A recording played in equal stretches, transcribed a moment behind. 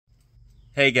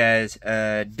Hey guys,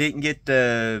 didn't get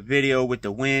the video with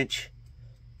the winch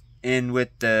and with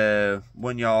the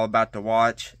one y'all about to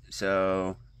watch,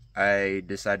 so I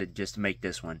decided just to make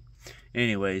this one.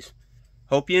 Anyways,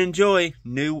 hope you enjoy.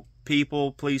 New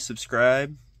people, please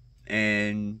subscribe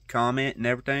and comment and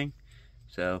everything.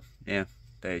 So yeah,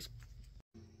 thanks.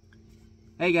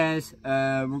 Hey guys,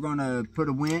 we're gonna put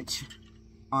a winch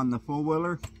on the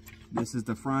four-wheeler. This is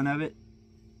the front of it.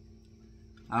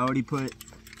 I already put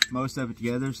most of it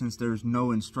together since there's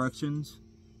no instructions.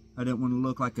 I didn't want to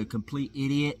look like a complete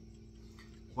idiot.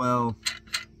 Well,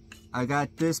 I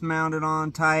got this mounted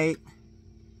on tight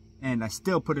and I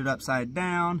still put it upside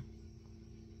down.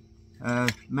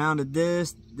 Mounted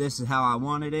this is how I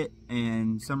wanted it,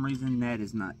 and some reason that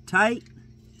is not tight.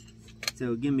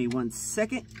 So give me 1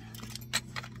 second.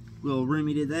 We'll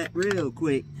remedy that real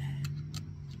quick.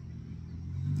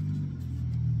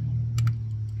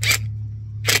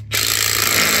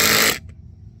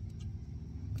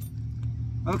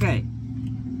 Okay.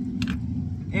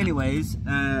 Anyways,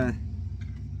 I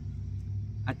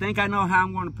think I know how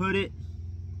I'm going to put it.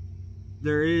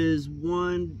 There is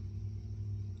one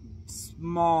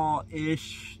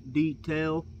small-ish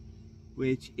detail,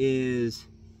 which is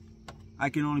I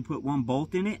can only put one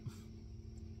bolt in it.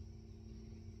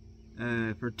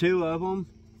 For two of them,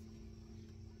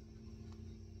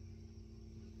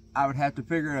 I would have to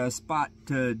figure a spot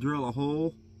to drill a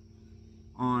hole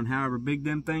on however big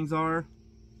them things are.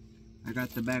 I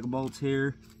got the bag of bolts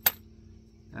here.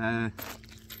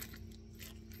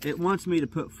 It wants me to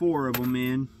put 4 of them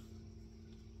in.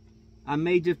 I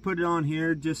may just put it on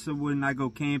here just so when I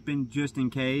go camping, just in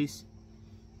case.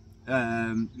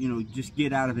 You know, just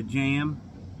get out of a jam.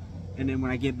 And then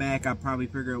when I get back, I'll probably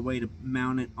figure a way to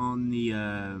mount it on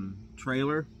the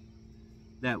trailer.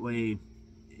 That way,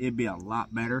 it'd be a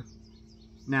lot better.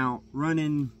 Now,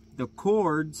 running the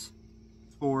cords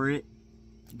for it,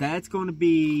 that's going to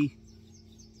be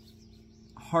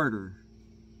harder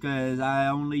because I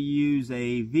only use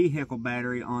a vehicle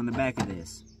battery on the back of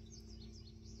this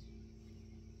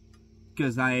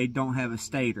because I don't have a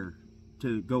stator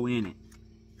to go in it,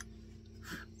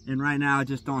 and right now I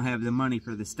just don't have the money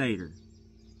for the stator.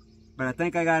 But I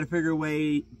think I got to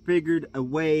figured a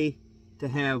way to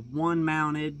have one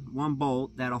mounted, one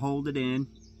bolt that'll hold it in.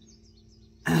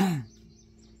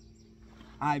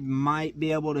 I might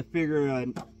be able to figure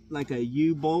like a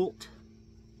U-bolt,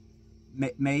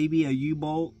 maybe a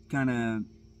U-bolt, kind of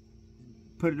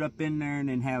put it up in there and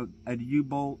then have a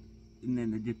U-bolt, and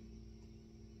then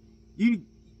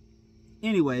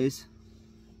anyways,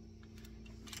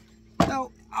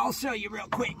 so I'll show you real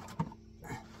quick.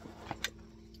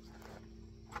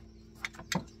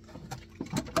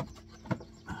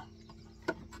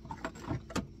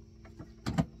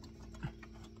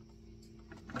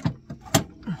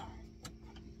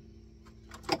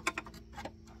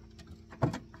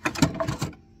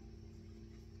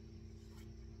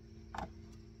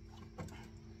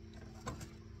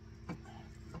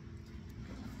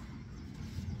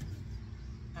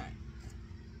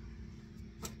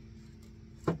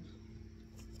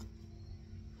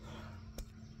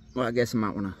 Well, I guess I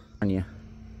might want to on you.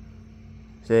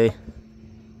 See?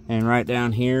 And right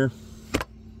down here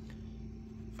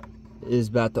is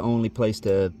about the only place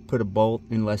to put a bolt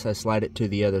unless I slide it to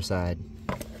the other side.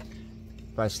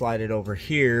 If I slide it over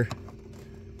here,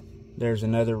 there's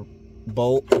another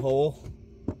bolt hole.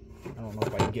 I don't know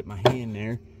if I can get my hand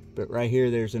there, but right here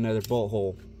there's another bolt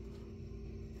hole.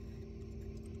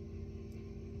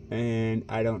 And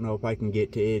I don't know if I can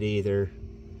get to it either.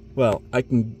 Well, I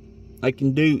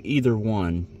can do either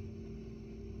one.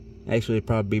 Actually, it'd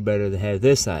probably be better to have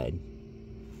this side.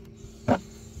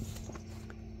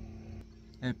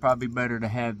 It'd probably be better to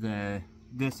have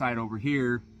this side over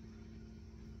here.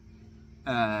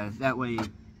 That way,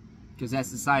 because that's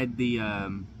the side the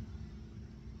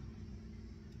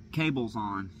cable's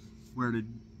on, where to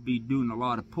be doing a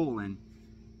lot of pulling.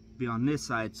 Be on this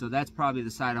side, so that's probably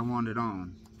the side I want it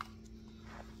on.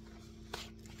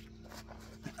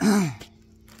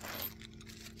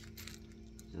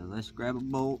 So let's grab a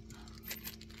bolt.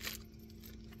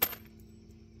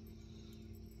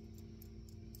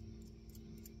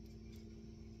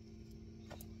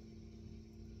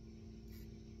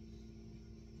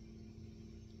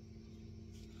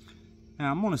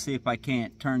 Now I'm going to see if I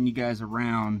can't turn you guys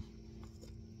around.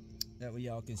 That way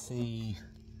y'all can see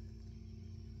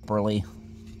properly.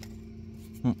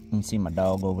 You can see my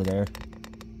dog over there.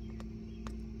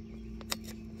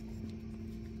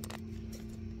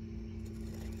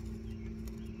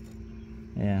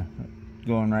 Yeah,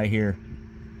 going right here.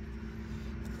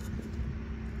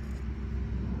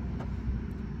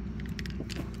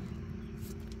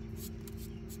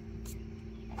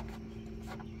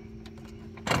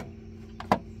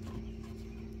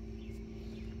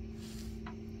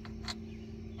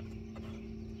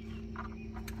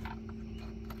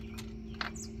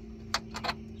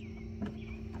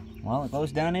 Well, it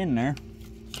goes down in there.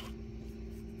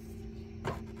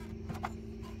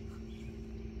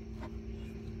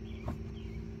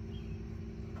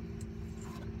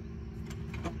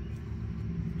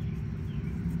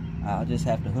 I'll just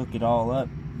have to hook it all up,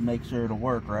 make sure it'll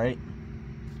work right.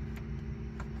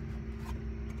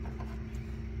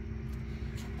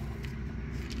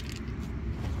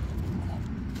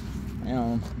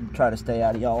 Try to stay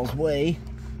out of y'all's way,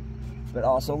 but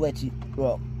also let you,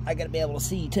 well, I gotta be able to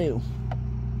see too.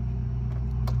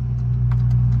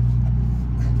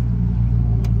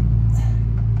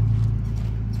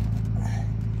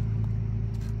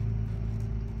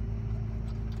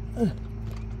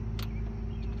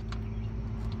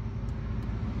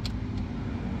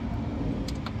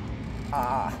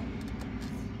 Ah.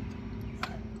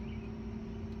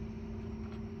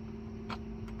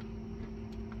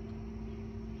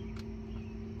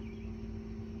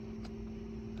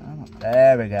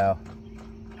 There we go.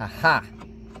 Haha.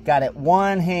 Got it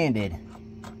one-handed.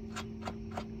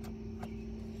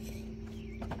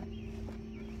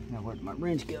 Now where'd my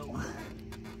wrench go?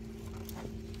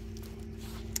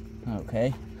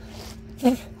 Okay.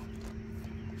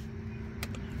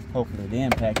 Hopefully the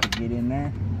impact will get in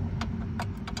there.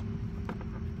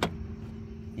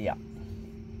 Yeah.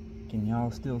 Can y'all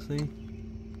still see?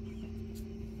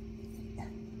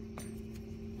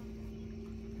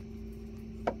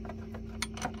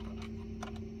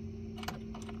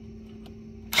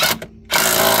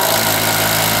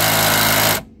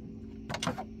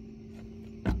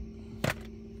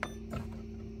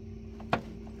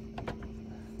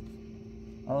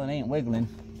 Oh, it ain't wiggling.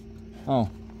 Oh,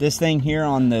 this thing here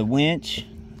on the winch.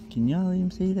 Can y'all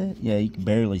even see that? Yeah, you can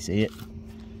barely see it.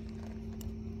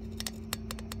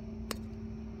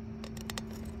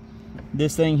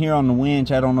 This thing here on the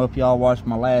winch, I don't know if y'all watched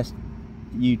my last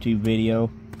YouTube video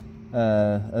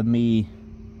of me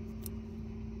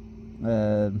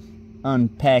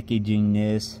unpackaging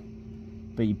this,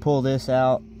 but you pull this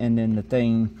out and then the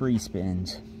thing free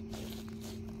spins.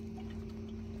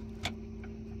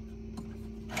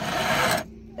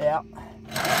 Yeah.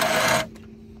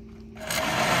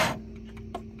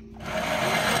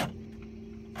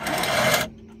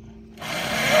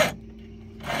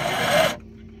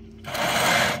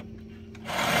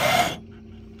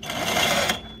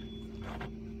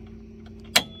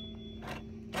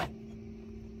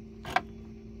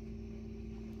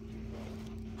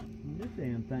 This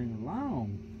damn thing is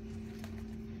long.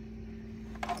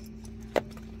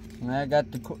 I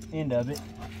got the end of it.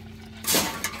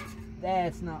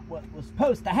 That's not what was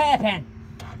supposed to happen.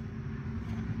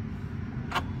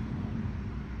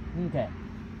 Okay.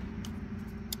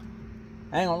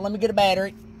 Hang on, let me get a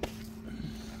battery.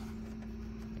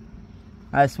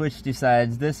 I switched to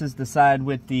sides. This is the side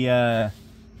with the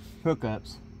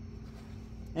hookups.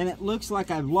 And it looks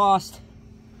like I've lost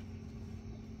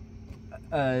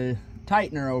a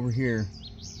tightener over here.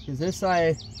 Because this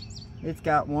side, it's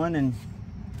got one, and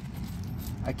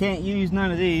I can't use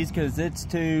none of these because it's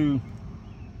too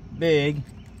big.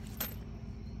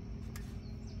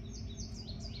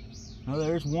 Oh,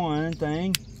 there's one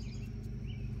thing.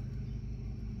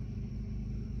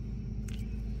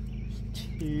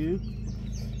 Two.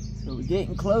 So we're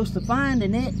getting close to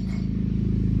finding it.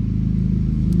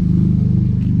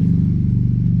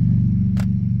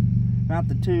 Got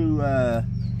the two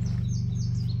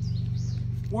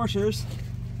washers.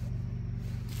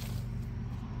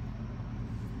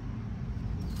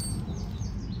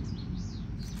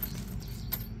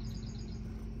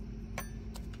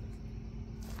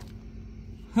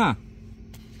 Huh.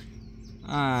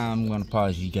 I'm gonna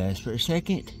pause you guys for a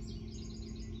second.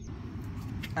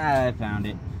 I found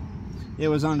it. It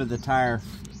was under the tire.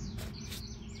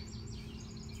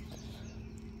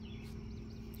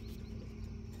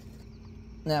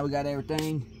 Now we got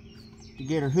everything to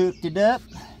get her hooked it up.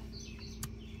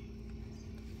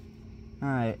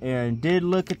 Alright, and did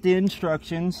look at the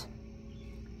instructions.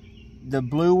 The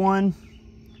blue one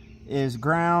is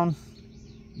ground,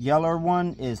 yellow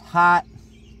one is hot,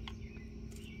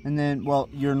 and then, well,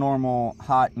 your normal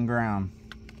hot and ground.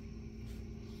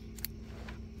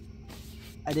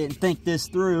 I didn't think this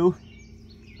through.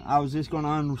 I was just going to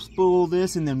unspool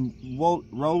this and then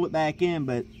roll it back in,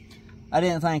 but I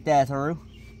didn't think that through.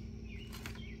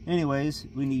 Anyways,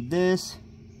 we need this.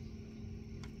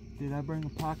 Did I bring a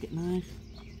pocket knife?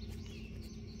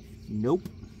 Nope.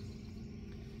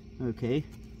 Okay,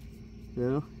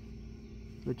 so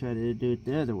we'll try to do it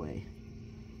the other way.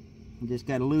 You just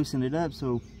got to loosen it up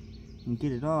so you can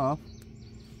get it off.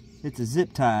 It's a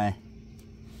zip tie,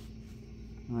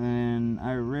 and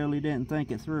I really didn't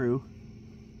think it through.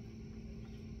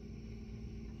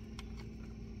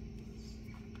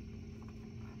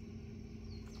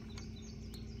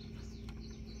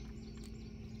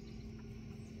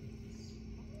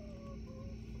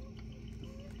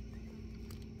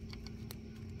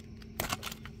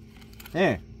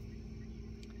 There.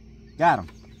 Got him.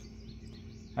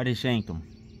 I just yanked him.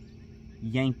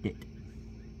 Yanked it.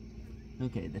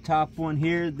 Okay, the top one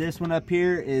here, this one up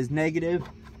here is negative.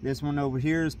 This one over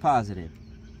here is positive.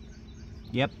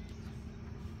 Yep.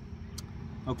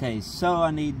 Okay, so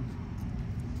I need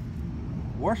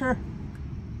washer.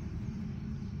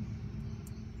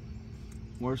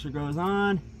 Washer goes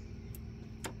on.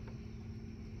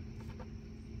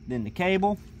 Then the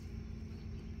cable.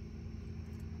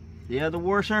 The other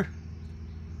washer.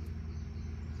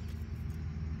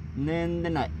 And then the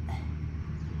nut.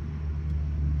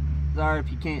 Sorry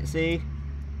if you can't see.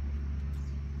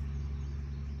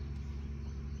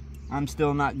 I'm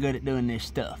still not good at doing this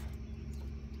stuff.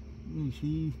 You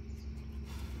see?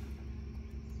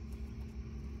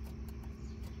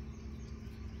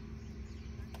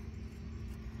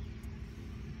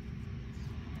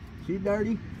 She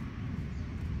dirty?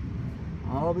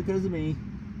 All because of me.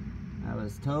 That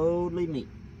was totally me.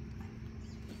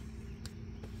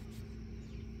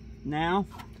 Now,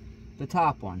 the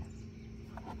top one.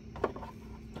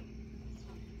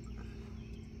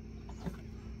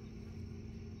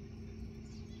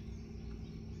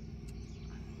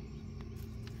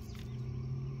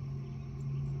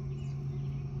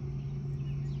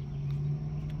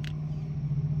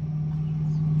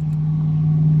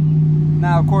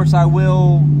 Now, of course, I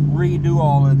will redo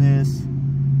all of this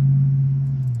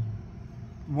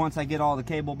once I get all the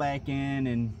cable back in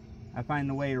and I find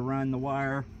the way to run the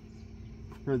wire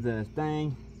for the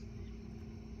thing.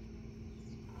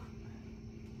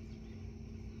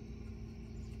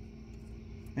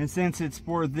 And since it's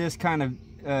for this kind of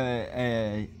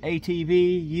ATV,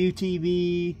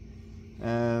 UTV,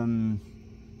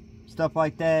 stuff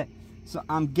like that, so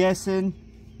I'm guessing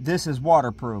this is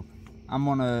waterproof. I'm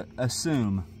gonna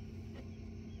assume.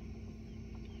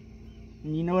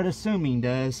 And you know what assuming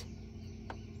does?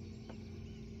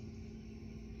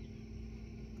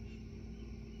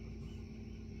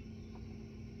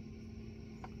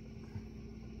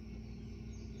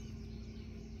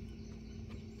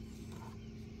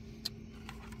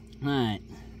 Alright.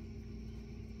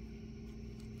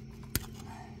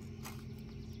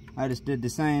 I just did the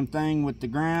same thing with the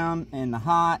ground and the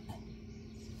hot.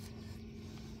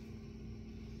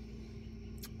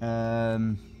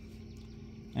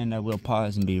 And I will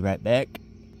pause and be right back.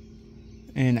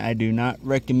 And I do not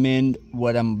recommend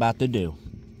what I'm about to do.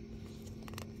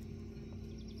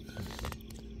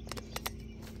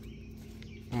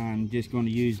 I'm just going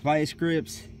to use vice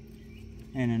grips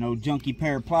and an old junky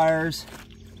pair of pliers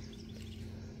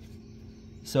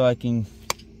so I can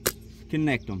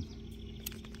connect them.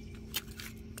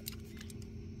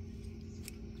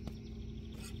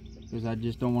 Because I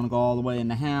just don't want to go all the way in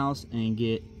the house and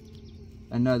get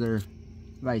another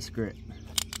vice grip.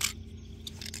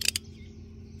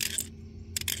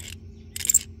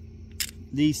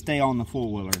 These stay on the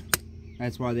four-wheeler.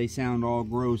 That's why they sound all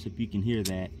gross if you can hear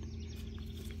that.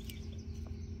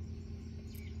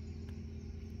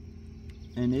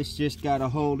 And it's just got to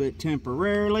hold it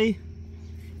temporarily.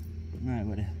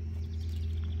 Alright,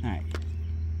 alright.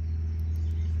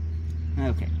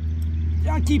 Okay.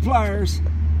 Junky pliers.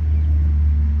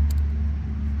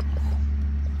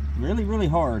 Really, really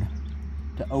hard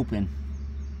to open.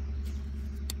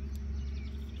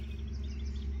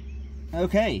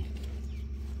 Okay.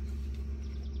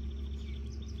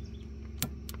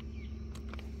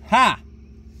 Ha!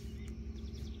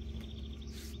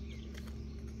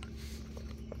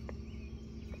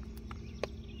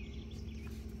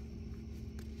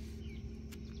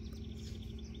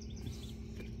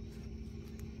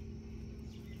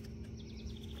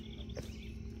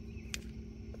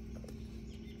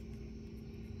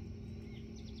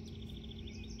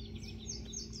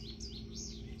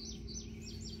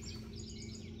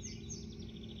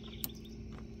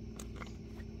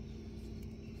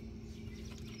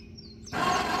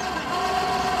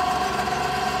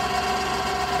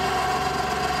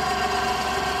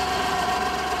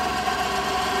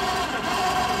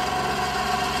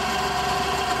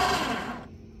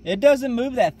 It doesn't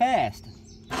move that fast.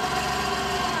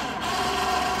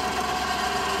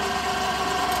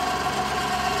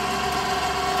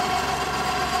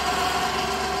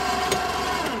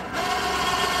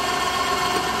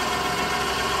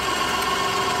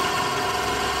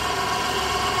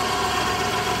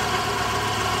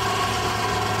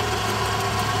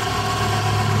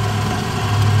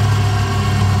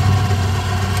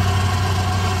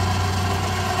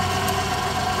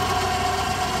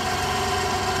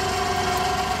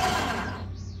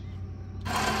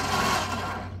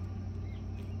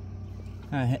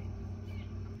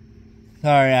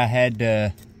 Sorry, I had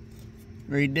to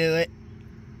redo it.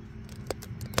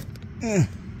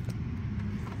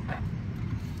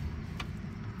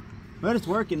 But it's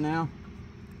working now.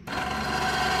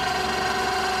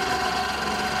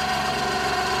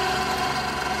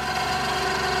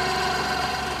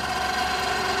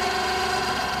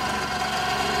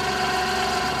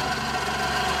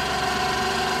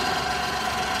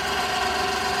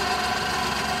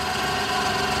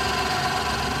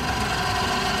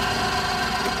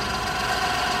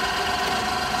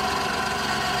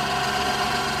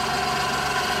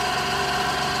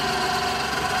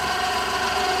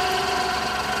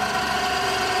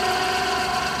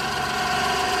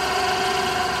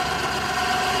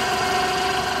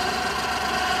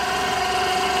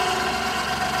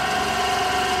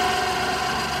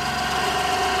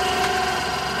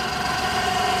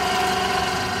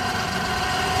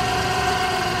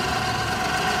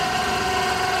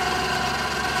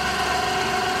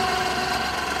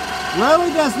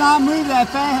 Really does not move that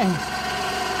fast.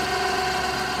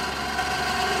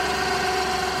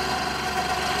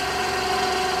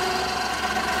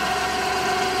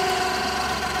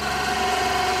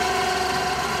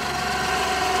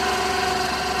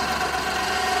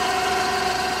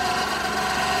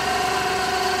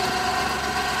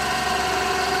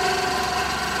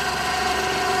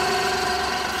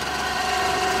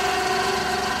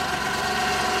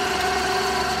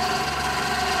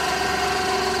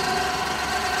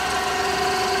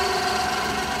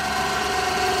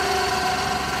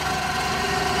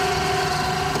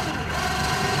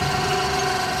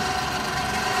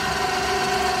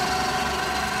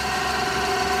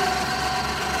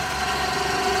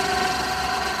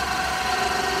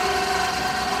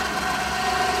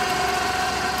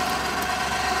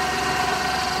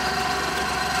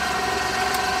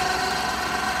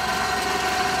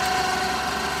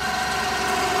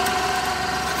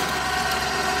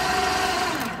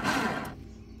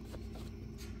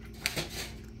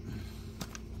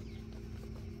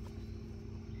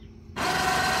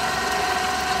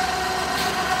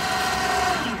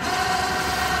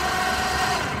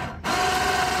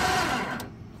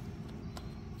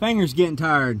 Finger's getting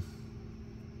tired.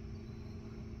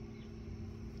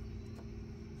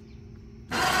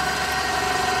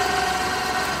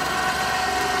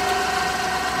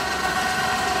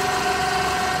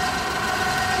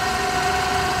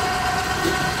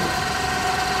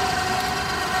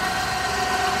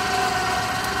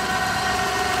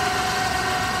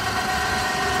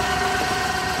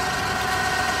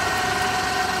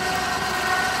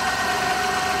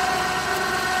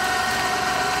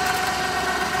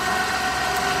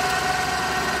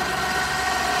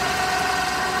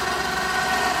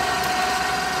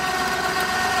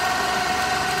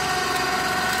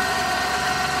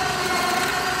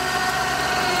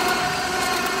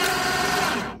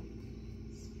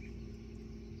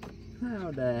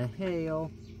 How the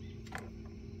hell?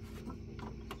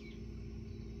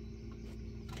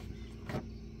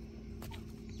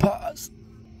 Pause.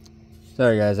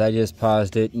 Sorry guys, I just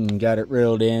paused it and got it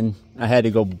reeled in. I had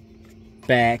to go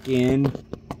back in.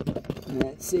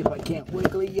 Let's see if I can't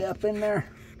wiggle you up in there.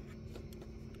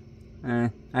 I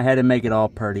had to make it all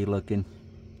pretty looking.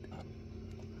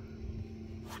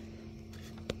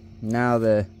 Now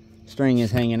the string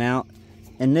is hanging out,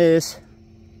 and this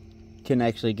can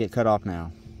actually get cut off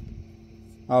now.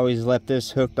 I always left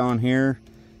this hooked on here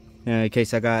in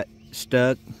case I got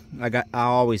stuck. I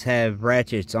always have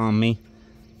ratchets on me,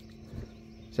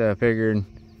 so I figured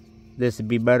this would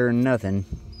be better than nothing.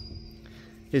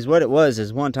 Is what it was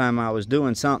is one time I was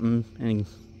doing something and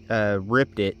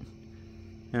ripped it,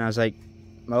 and I was like,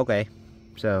 okay,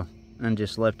 so and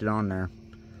just left it on there.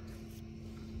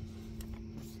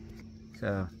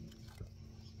 So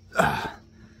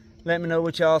let me know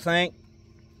what y'all think.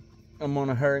 I'm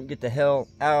gonna hurry and get the hell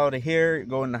out of here,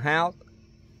 go in the house.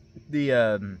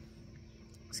 The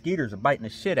mosquitoes are biting the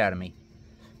shit out of me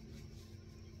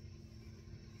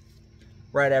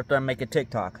right after I make a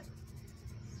TikTok.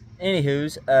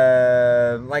 Anywho's,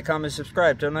 like, comment,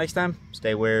 subscribe. Till next time,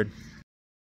 stay weird.